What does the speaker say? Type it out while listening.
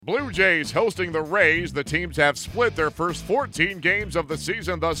Blue Jays hosting the Rays. The teams have split their first 14 games of the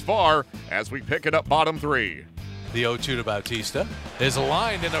season thus far as we pick it up bottom three. The 0-2 to Bautista is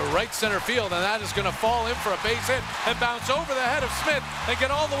lined into right center field, and that is going to fall in for a base hit and bounce over the head of Smith and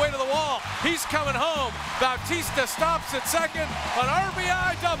get all the way to the wall. He's coming home. Bautista stops at second, an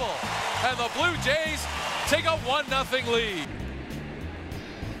RBI double, and the Blue Jays take a 1-0 lead.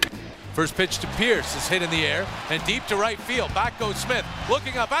 First pitch to Pearce is hit in the air and deep to right field. Back goes Smith,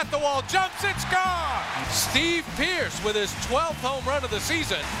 looking up at the wall, jumps, it's gone! Steve Pearce with his 12th home run of the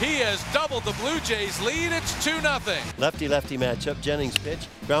season. He has doubled the Blue Jays lead. It's 2-0. Lefty-lefty matchup. Jennings pitch,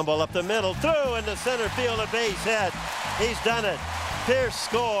 ground ball up the middle, through into center field, a base hit. He's done it. Pearce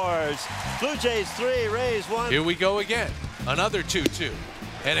scores. Blue Jays 3, Rays 1. Here we go again. Another 2-2,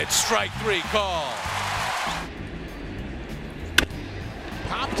 and it's strike three call.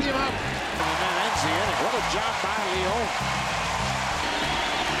 Popped him up, and that ends the inning. What a job by Leon.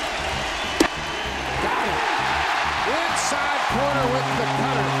 Got it. Inside corner with the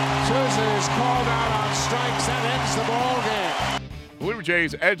cutter. Scherzer is called out on strikes. That ends the ball game. Blue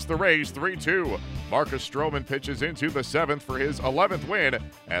Jays edge the Rays 3-2. Marcus Stroman pitches into the 7th for his 11th win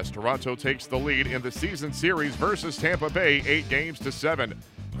as Toronto takes the lead in the season series versus Tampa Bay 8-7.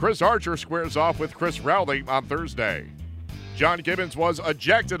 Chris Archer squares off with Chris Rowley on Thursday. John Gibbons was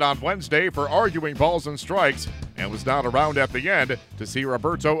ejected on Wednesday for arguing balls and strikes and was not around at the end to see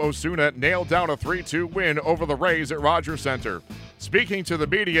Roberto Osuna nail down a 3-2 win over the Rays at Rogers Center. Speaking to the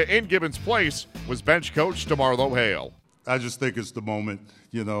media in Gibbons' place was bench coach DeMarlo Hale. I just think it's the moment,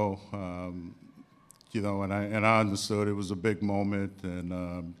 and I understood it was a big moment,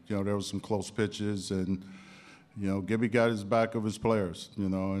 and there was some close pitches, and Gibby got his back of his players,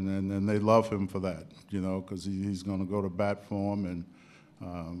 and they love him for that, because he's going to go to bat for them,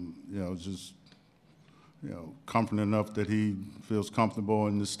 and just comforting enough that he feels comfortable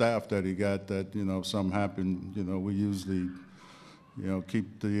in the staff that he got. That if something happened, we usually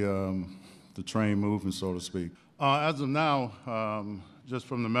keep the train moving, so to speak. As of now, just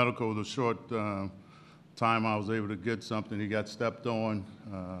from the medical, the short time I was able to get something, he got stepped on.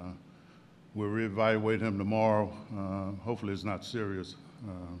 We'll reevaluate him tomorrow. Hopefully it's not serious,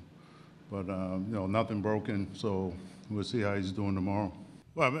 but nothing broken, so we'll see how he's doing tomorrow.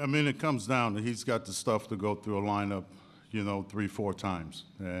 Well, I mean, it comes down to he's got the stuff to go through a lineup, 3-4 times,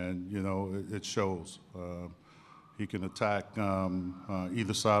 and it shows. He can attack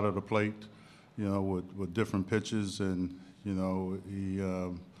either side of the plate, with different pitches, and he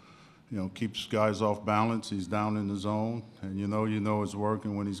keeps guys off balance. He's down in the zone, and it's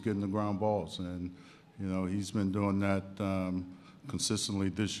working when he's getting the ground balls. And he's been doing that consistently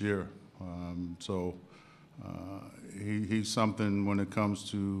this year. He's something when it comes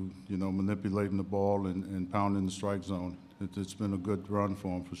to manipulating the ball and pounding the strike zone. It's been a good run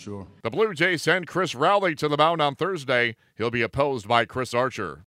for him for sure. The Blue Jays send Chris Rowley to the mound on Thursday. He'll be opposed by Chris Archer.